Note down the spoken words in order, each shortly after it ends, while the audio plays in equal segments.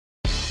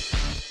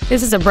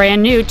This is a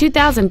brand new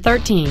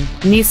 2013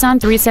 Nissan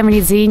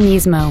 370Z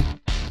Nismo.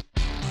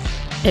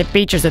 It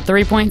features a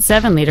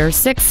 3.7-liter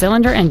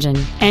six-cylinder engine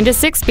and a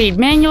six-speed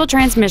manual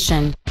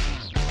transmission.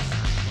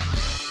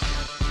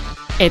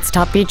 Its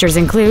top features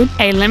include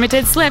a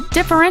limited-slip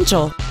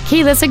differential,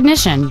 keyless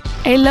ignition,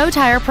 a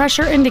low-tire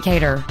pressure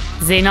indicator,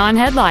 xenon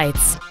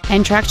headlights,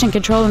 and traction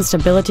control and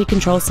stability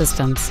control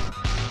systems.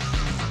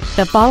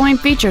 The following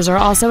features are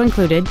also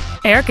included: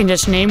 air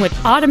conditioning with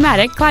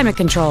automatic climate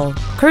control,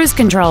 cruise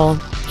control,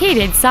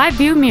 heated side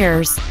view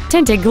mirrors,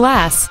 tinted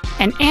glass,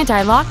 an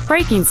anti-lock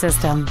braking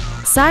system,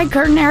 side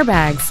curtain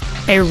airbags,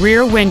 a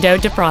rear window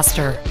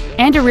defroster,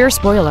 and a rear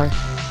spoiler.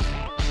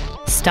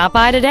 Stop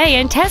by today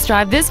and test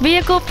drive this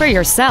vehicle for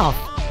yourself.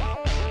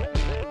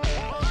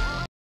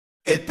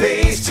 It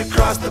pays to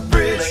cross the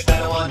bridge.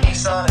 Manawa,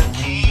 Nissan and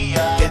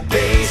Kia. It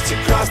pays to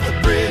cross the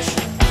bridge.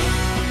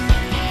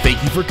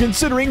 Thank you for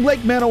considering Lake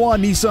Manawa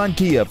Nissan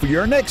Kia for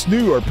your next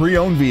new or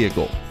pre-owned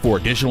vehicle. For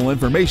additional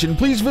information,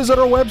 please visit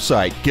our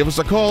website, give us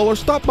a call, or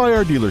stop by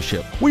our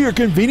dealership. We are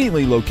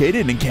conveniently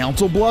located in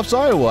Council Bluffs,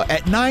 Iowa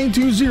at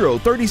 920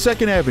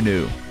 32nd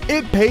Avenue.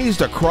 It pays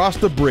to cross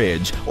the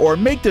bridge or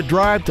make the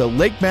drive to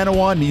Lake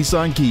Manawa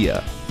Nissan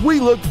Kia. We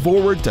look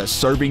forward to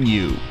serving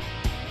you.